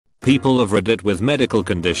People of Reddit with medical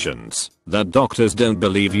conditions that doctors don't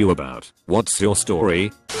believe you about. What's your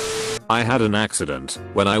story? I had an accident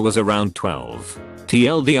when I was around 12.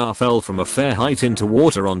 TLDR, fell from a fair height into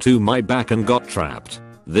water onto my back and got trapped.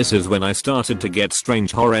 This is when I started to get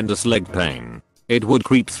strange, horrendous leg pain. It would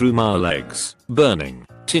creep through my legs, burning,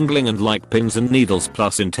 tingling and like pins and needles,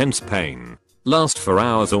 plus intense pain. Last for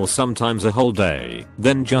hours or sometimes a whole day,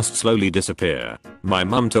 then just slowly disappear. My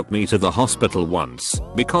mum took me to the hospital once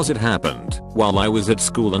because it happened while I was at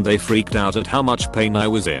school and they freaked out at how much pain I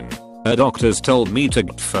was in. Her doctors told me to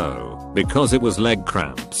get pho because it was leg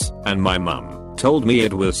cramps, and my mum told me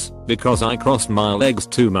it was because I crossed my legs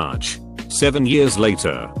too much. 7 years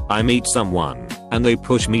later, I meet someone and they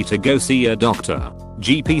push me to go see a doctor.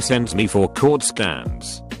 GP sends me for cord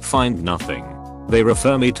scans, find nothing. They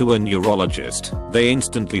refer me to a neurologist. They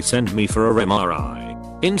instantly send me for a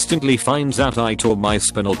MRI. Instantly finds out I tore my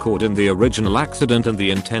spinal cord in the original accident and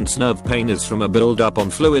the intense nerve pain is from a buildup on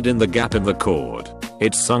fluid in the gap in the cord.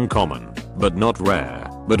 It's uncommon, but not rare.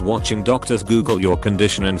 But watching doctors Google your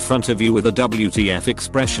condition in front of you with a WTF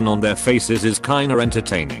expression on their faces is kinda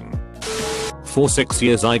entertaining. For 6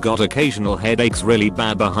 years I got occasional headaches really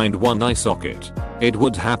bad behind one eye socket. It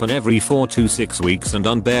would happen every 4 to 6 weeks and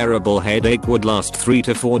unbearable headache would last 3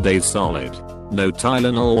 to 4 days solid. No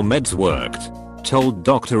Tylenol or meds worked. Told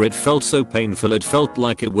doctor it felt so painful it felt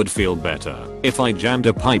like it would feel better if I jammed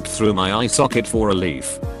a pipe through my eye socket for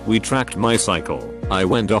relief. We tracked my cycle. I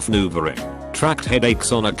went off Nouvering. Tracked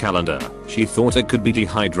headaches on a calendar. She thought it could be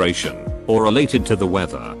dehydration or related to the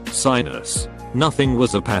weather, sinus. Nothing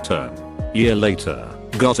was a pattern. Year later,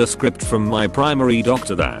 got a script from my primary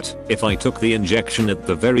doctor that if I took the injection at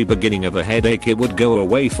the very beginning of a headache it would go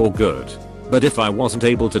away for good. But if I wasn't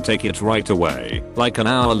able to take it right away, like an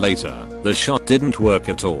hour later, the shot didn't work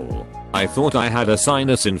at all. I thought I had a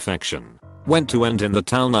sinus infection. Went to end in the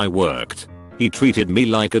town I worked. He treated me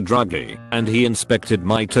like a druggie and he inspected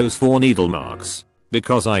my toes for needle marks.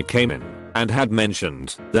 Because I came in and had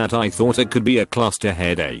mentioned that I thought it could be a cluster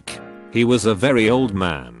headache. He was a very old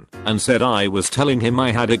man and said I was telling him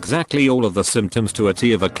I had exactly all of the symptoms to a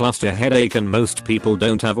T of a cluster headache and most people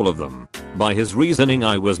don't have all of them. By his reasoning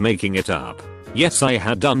I was making it up. Yes, I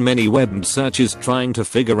had done many web searches trying to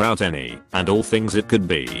figure out any and all things it could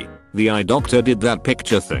be. The eye doctor did that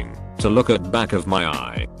picture thing to look at back of my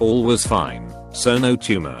eye. All was fine, so no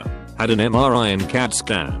tumor. Had an MRI and CAT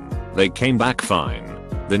scan. They came back fine.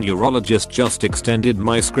 The neurologist just extended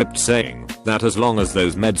my script saying that as long as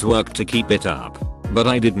those meds worked to keep it up. But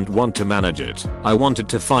I didn't want to manage it. I wanted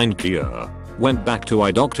to find cure. Went back to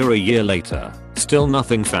eye doctor a year later. Still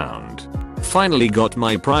nothing found. Finally got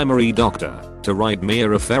my primary doctor to write me a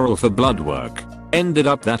referral for blood work. Ended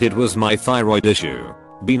up that it was my thyroid issue.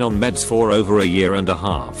 Been on meds for over a year and a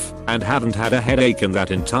half and haven't had a headache in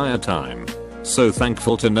that entire time. So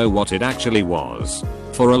thankful to know what it actually was.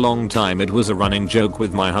 For a long time it was a running joke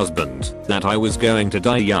with my husband that I was going to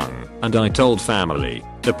die young, and I told family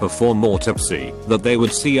to perform autopsy that they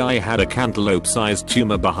would see I had a cantaloupe-sized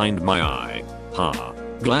tumor behind my eye. Ha.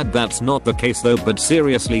 Glad that's not the case though, but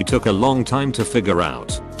seriously took a long time to figure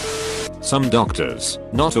out. Some doctors,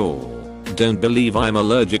 not all, don't believe I'm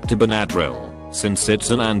allergic to Benadryl since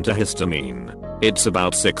it's an antihistamine. It's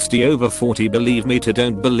about 60/40 believe me to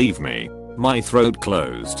don't believe me. My throat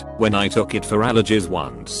closed when I took it for allergies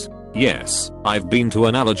once. Yes, I've been to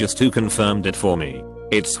an allergist who confirmed it for me.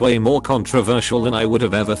 It's way more controversial than I would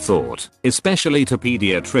have ever thought, especially to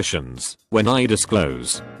pediatricians, when I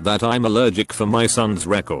disclose that I'm allergic for my son's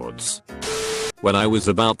records. When I was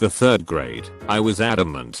about the 3rd grade, I was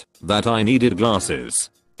adamant that I needed glasses.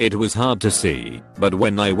 It was hard to see, but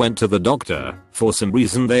when I went to the doctor, for some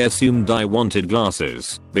reason they assumed I wanted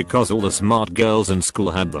glasses because all the smart girls in school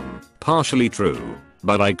had them. Partially true,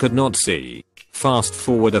 but I could not see. Fast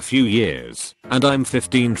forward a few years, and I'm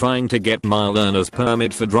 15 trying to get my learner's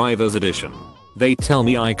permit for driver's edition. They tell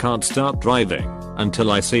me I can't start driving until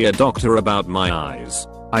I see a doctor about my eyes.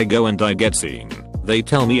 I go and I get seen. They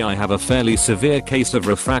tell me I have a fairly severe case of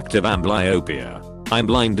refractive amblyopia. I'm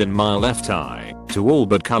blind in my left eye to all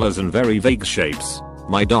but colors and very vague shapes.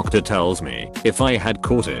 My doctor tells me if I had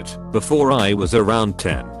caught it before I was around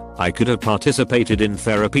 10, I could have participated in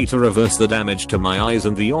therapy to reverse the damage to my eyes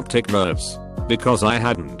and the optic nerves. Because I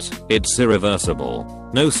hadn't, it's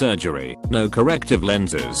irreversible. No surgery, no corrective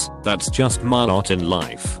lenses, that's just my lot in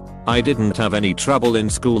life. I didn't have any trouble in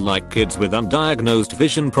school like kids with undiagnosed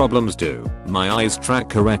vision problems do. My eyes track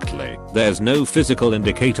correctly. There's no physical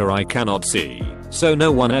indicator I cannot see. So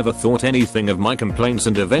no one ever thought anything of my complaints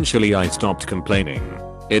and eventually I stopped complaining.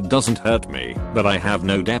 It doesn't hurt me, but I have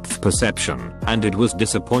no depth perception, and it was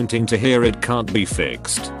disappointing to hear it can't be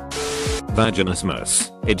fixed.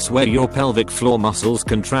 Vaginismus. It's where your pelvic floor muscles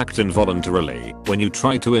contract involuntarily when you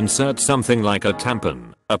try to insert something like a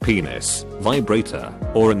tampon, a penis, vibrator,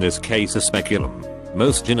 or in this case a speculum.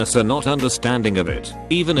 Most gynaes are not understanding of it,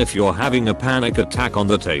 even if you're having a panic attack on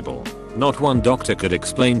the table. Not one doctor could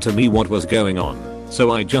explain to me what was going on,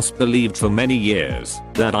 so I just believed for many years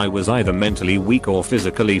that I was either mentally weak or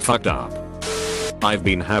physically fucked up. I've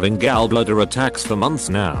been having gallbladder attacks for months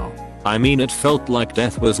now. I mean, it felt like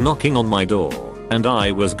death was knocking on my door, and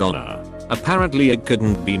I was gonna. Apparently it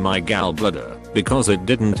couldn't be my gallbladder, because it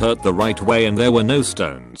didn't hurt the right way and there were no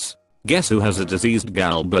stones. Guess who has a diseased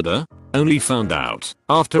gallbladder? Only found out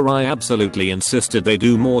after I absolutely insisted they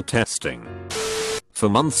do more testing. For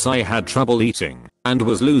months I had trouble eating, and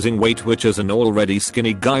was losing weight, which as an already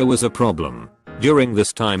skinny guy was a problem. During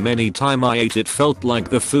this time, any time I ate it felt like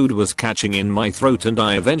the food was catching in my throat and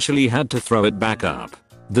I eventually had to throw it back up.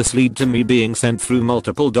 This led to me being sent through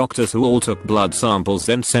multiple doctors who all took blood samples,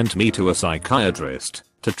 then sent me to a psychiatrist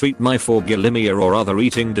to treat my bulimia or other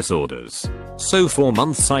eating disorders. So for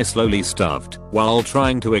months I slowly starved while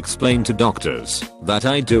trying to explain to doctors that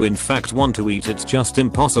I do in fact want to eat, it's just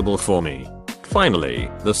impossible for me. Finally,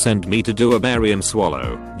 they sent me to do a barium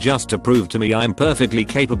swallow just to prove to me I'm perfectly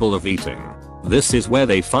capable of eating. This is where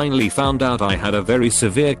they finally found out I had a very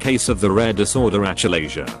severe case of the rare disorder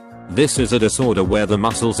achalasia. This is a disorder where the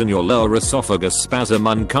muscles in your lower esophagus spasm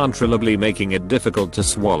uncontrollably, making it difficult to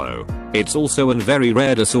swallow. It's also a very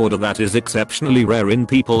rare disorder that is exceptionally rare in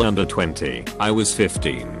people under 20. I was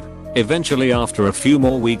 15. Eventually, after a few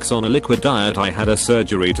more weeks on a liquid diet, I had a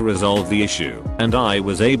surgery to resolve the issue, and I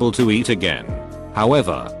was able to eat again.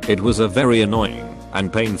 However, it was a very annoying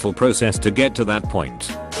and painful process to get to that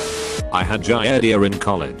point. I had giardia in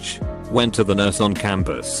college. Went to the nurse on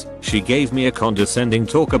campus. She gave me a condescending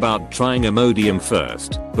talk about trying Imodium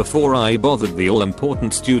first, before I bothered the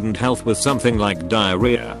all-important student health with something like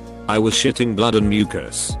diarrhea. I was shitting blood and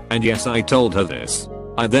mucus, and yes, I told her this.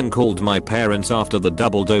 I then called my parents after the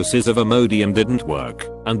double doses of Imodium didn't work,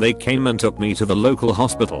 and they came and took me to the local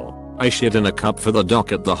hospital. I shit in a cup for the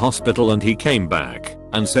doc at the hospital and he came back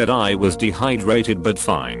and said I was dehydrated but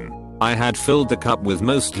fine. I had filled the cup with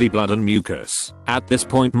mostly blood and mucus. At this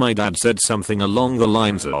point my dad said something along the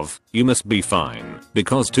lines of, "You must be fine,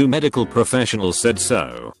 because 2 medical professionals said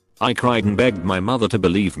so." I cried and begged my mother to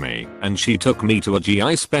believe me, and she took me to a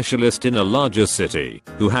GI specialist in a larger city,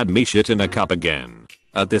 who had me shit in a cup again.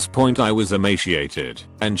 At this point I was emaciated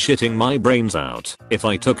and shitting my brains out if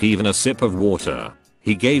I took even a sip of water.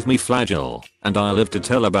 He gave me Flagyl, and I live to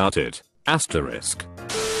tell about it. Asterisk.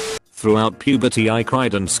 Throughout puberty I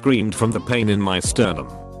cried and screamed from the pain in my sternum.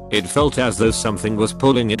 It felt as though something was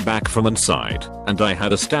pulling it back from inside, and I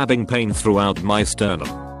had a stabbing pain throughout my sternum.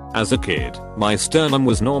 As a kid, my sternum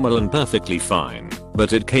was normal and perfectly fine,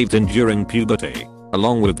 but it caved in during puberty.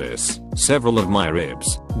 Along with this, several of my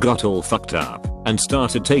ribs got all fucked up and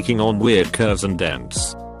started taking on weird curves and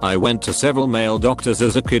dents. I went to several male doctors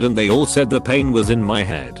as a kid and they all said the pain was in my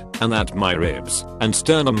head and that my ribs and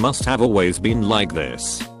sternum must have always been like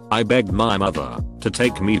this. I begged my mother to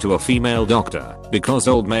take me to a female doctor because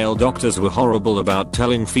old male doctors were horrible about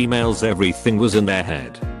telling females everything was in their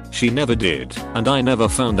head. She never did, and I never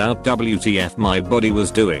found out WTF my body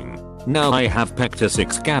was doing. Now I have pectus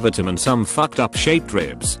excavatum and some fucked up shaped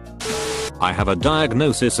ribs. I have a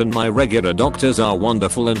diagnosis and my regular doctors are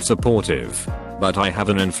wonderful and supportive. But I have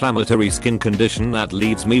an inflammatory skin condition that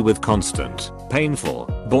leaves me with constant, painful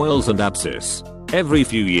boils and abscess. Every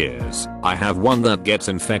few years, I have one that gets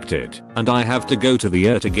infected, and I have to go to the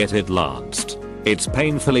ER to get it lanced. It's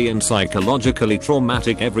painfully and psychologically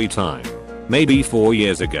traumatic every time. Maybe 4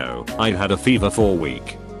 years ago, I had a fever for a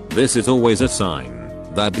week. This is always a sign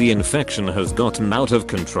that the infection has gotten out of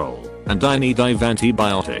control, and I need IV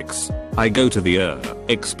antibiotics. I go to the ER,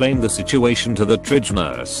 explain the situation to the triage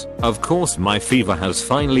nurse. Of course my fever has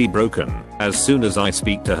finally broken as soon as I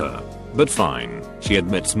speak to her. But fine, she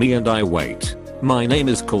admits me and I wait. My name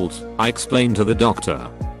is called, I explain to the doctor.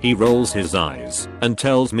 He rolls his eyes and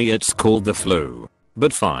tells me it's called the flu.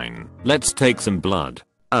 But fine, let's take some blood.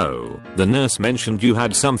 Oh, the nurse mentioned you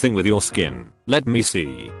had something with your skin. Let me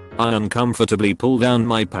see. I uncomfortably pull down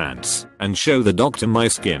my pants and show the doctor my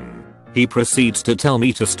skin. He proceeds to tell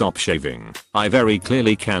me to stop shaving. I very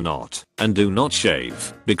clearly cannot and do not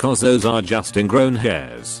shave because those are just ingrown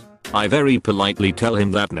hairs. I very politely tell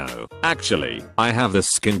him that no, actually, I have this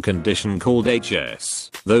skin condition called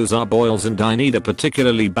HS. Those are boils and I need a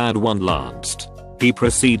particularly bad one lanced. He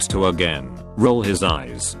proceeds to again roll his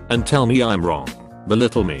eyes and tell me I'm wrong,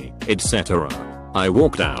 belittle me, etc. I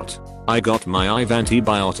walked out. I got my IV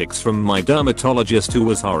antibiotics from my dermatologist who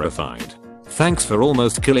was horrified. Thanks for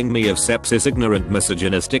almost killing me of sepsis, ignorant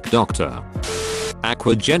misogynistic doctor.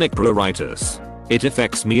 Aquagenic pruritus. It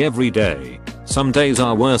affects me every day. Some days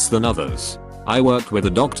are worse than others. I worked with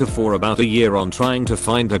a doctor for about a year on trying to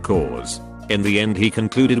find a cause. In the end he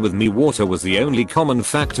concluded with me water was the only common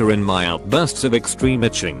factor in my outbursts of extreme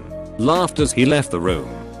itching. Laughed as he left the room.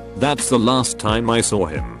 That's the last time I saw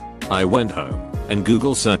him. I went home and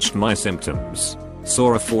Google searched my symptoms.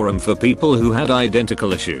 Saw a forum for people who had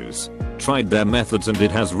identical issues. Tried their methods and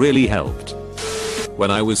it has really helped.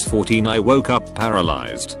 When I was 14 I woke up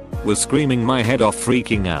paralyzed. Was screaming my head off,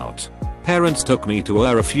 freaking out. Parents took me to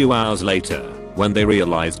her a few hours later when they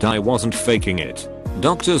realized I wasn't faking it.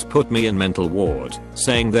 Doctors put me in mental ward,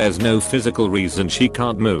 saying there's no physical reason she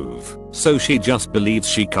can't move, so she just believes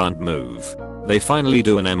she can't move. They finally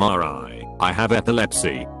do an MRI. I have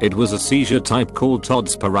epilepsy. It was a seizure type called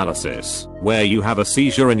Todd's paralysis, where you have a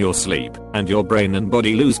seizure in your sleep and your brain and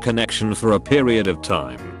body lose connection for a period of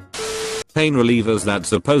time. Pain relievers that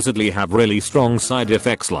supposedly have really strong side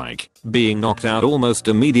effects like being knocked out almost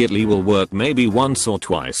immediately will work maybe once or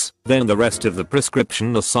twice, then the rest of the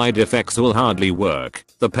prescription the side effects will hardly work.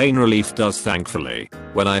 The pain relief does, thankfully.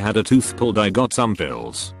 When I had a tooth pulled I got some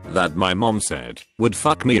pills that my mom said would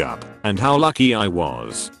fuck me up, and how lucky I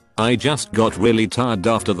was. I just got really tired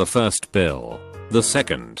after the first pill. The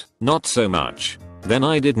second, not so much. Then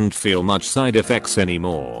I didn't feel much side effects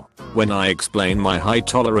anymore. When I explain my high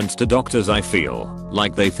tolerance to doctors I feel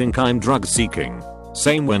like they think I'm drug seeking.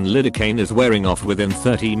 Same when lidocaine is wearing off within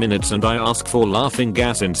 30 minutes and I ask for laughing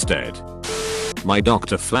gas instead. My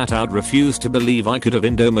doctor flat out refused to believe I could have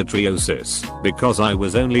endometriosis because I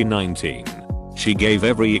was only 19. She gave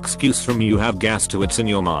every excuse from you have gas to it's in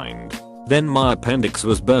your mind. Then my appendix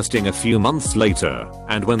was bursting a few months later,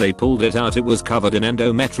 and when they pulled it out it was covered in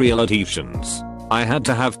endometrial adhesions. I had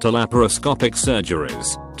to have laparoscopic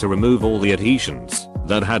surgeries to remove all the adhesions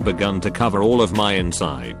that had begun to cover all of my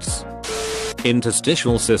insides.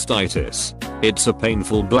 Interstitial cystitis. It's a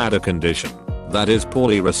painful bladder condition that is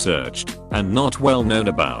poorly researched and not well known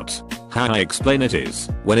about. How I explain it is,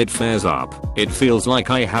 when it flares up, it feels like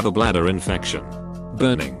I have a bladder infection.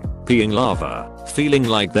 Burning, peeing lava, feeling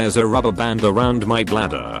like there's a rubber band around my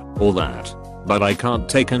bladder, all that. But I can't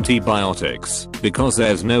take antibiotics because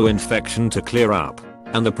there's no infection to clear up,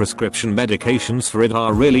 and the prescription medications for it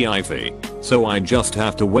are really iffy, so I just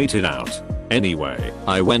have to wait it out. Anyway,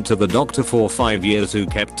 I went to the doctor for 5 years who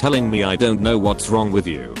kept telling me I don't know what's wrong with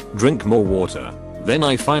you, drink more water. Then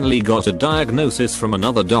I finally got a diagnosis from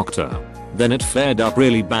another doctor. Then it flared up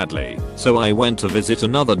really badly, so I went to visit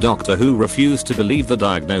another doctor who refused to believe the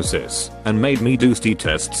diagnosis and made me do ST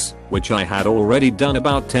tests, which I had already done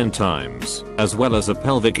about 10 times, as well as a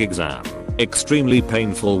pelvic exam. Extremely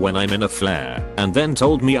painful when I'm in a flare, and then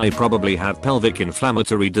told me I probably have pelvic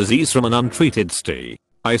inflammatory disease from an untreated ST.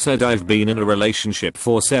 I said I've been in a relationship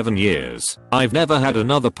for 7 years. I've never had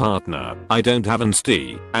another partner. I don't have an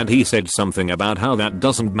ST, and he said something about how that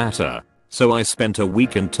doesn't matter. So I spent a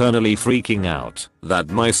week internally freaking out that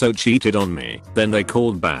my SO cheated on me. Then they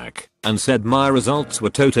called back and said my results were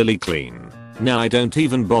totally clean. Now I don't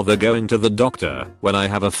even bother going to the doctor when I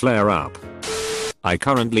have a flare up. I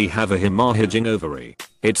currently have a hemorrhaging ovary.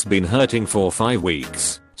 It's been hurting for 5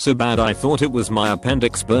 weeks. So bad I thought it was my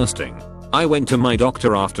appendix bursting. I went to my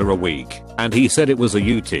doctor after a week and he said it was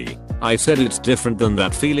a UT. I said it's different than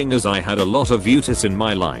that feeling as I had a lot of UTIs in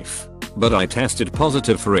my life. But I tested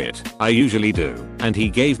positive for it, I usually do, and he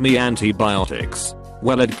gave me antibiotics.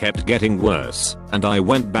 Well, it kept getting worse, and I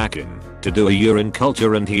went back in to do a urine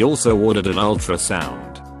culture and he also ordered an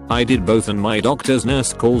ultrasound. I did both and my doctor's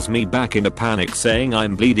nurse calls me back in a panic saying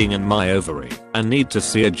I'm bleeding in my ovary and need to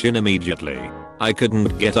see a gyn immediately. I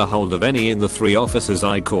couldn't get a hold of any in the 3 offices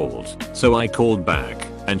I called, so I called back,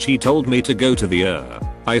 and she told me to go to the ER.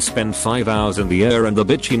 I spent 5 hours in the ER and the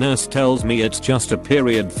bitchy nurse tells me it's just a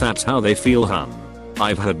period, that's how they feel, hun.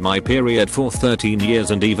 I've had my period for 13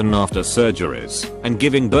 years and even after surgeries and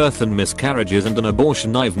giving birth and miscarriages and an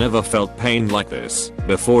abortion I've never felt pain like this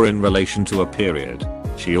before in relation to a period.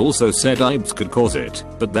 She also said IBS could cause it,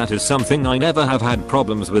 but that is something I never have had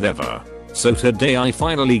problems with ever. So today I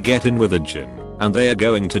finally get in with a gyn, and they are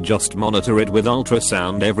going to just monitor it with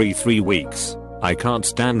ultrasound every 3 weeks. I can't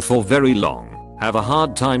stand for very long. Have a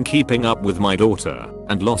hard time keeping up with my daughter,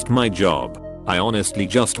 and lost my job. I honestly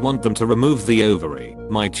just want them to remove the ovary.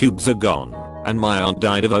 My tubes are gone, and my aunt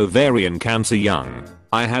died of ovarian cancer young.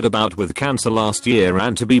 I had a bout with cancer last year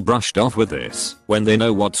and to be brushed off with this when they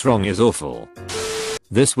know what's wrong is awful.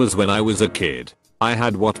 This was when I was a kid. I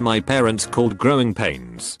had what my parents called growing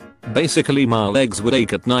pains. Basically my legs would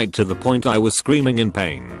ache at night to the point I was screaming in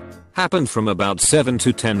pain. Happened from about 7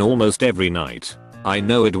 to 10 almost every night. I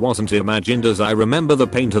know it wasn't imagined as I remember the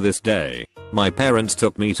pain to this day. My parents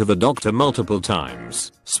took me to the doctor multiple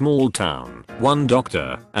times. Small town, one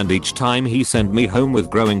doctor, and each time he sent me home with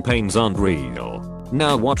growing pains unreal.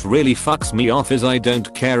 Now what really fucks me off is I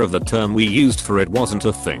don't care if the term we used for it wasn't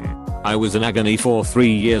a thing. I was in agony for 3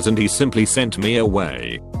 years and he simply sent me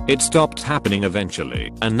away. It stopped happening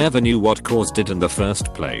eventually and never knew what caused it in the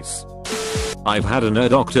first place. I've had a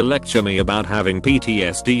doctor lecture me about having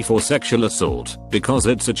PTSD for sexual assault because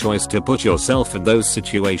it's a choice to put yourself in those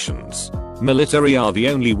situations. Military are the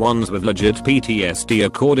only ones with legit PTSD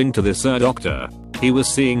according to this doctor. He was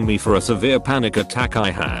seeing me for a severe panic attack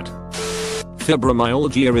I had.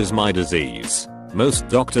 Fibromyalgia is my disease. Most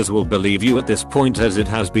doctors will believe you at this point as it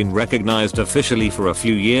has been recognized officially for a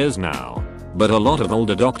few years now. But a lot of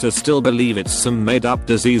older doctors still believe it's some made up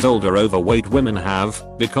disease older overweight women have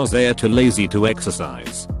because they are too lazy to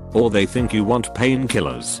exercise. Or they think you want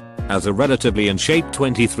painkillers. As a relatively in shape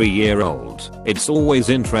 23-year-old, it's always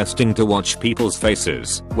interesting to watch people's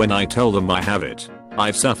faces when I tell them I have it.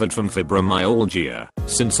 I've suffered from fibromyalgia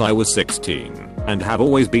since I was 16 and have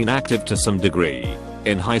always been active to some degree.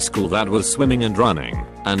 In high school that was swimming and running,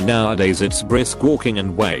 and nowadays it's brisk walking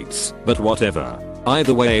and weights, but whatever.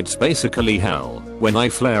 Either way it's basically hell when I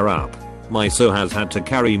flare up. My so has had to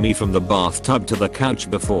carry me from the bathtub to the couch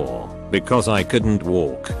before because I couldn't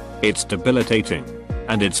walk. It's debilitating.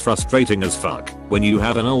 And it's frustrating as fuck when you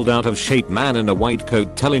have an old out of shape man in a white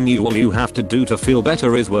coat telling you all you have to do to feel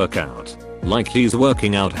better is work out. Like he's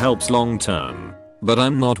working out helps long term. But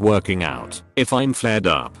I'm not working out if I'm flared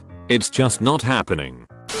up. It's just not happening.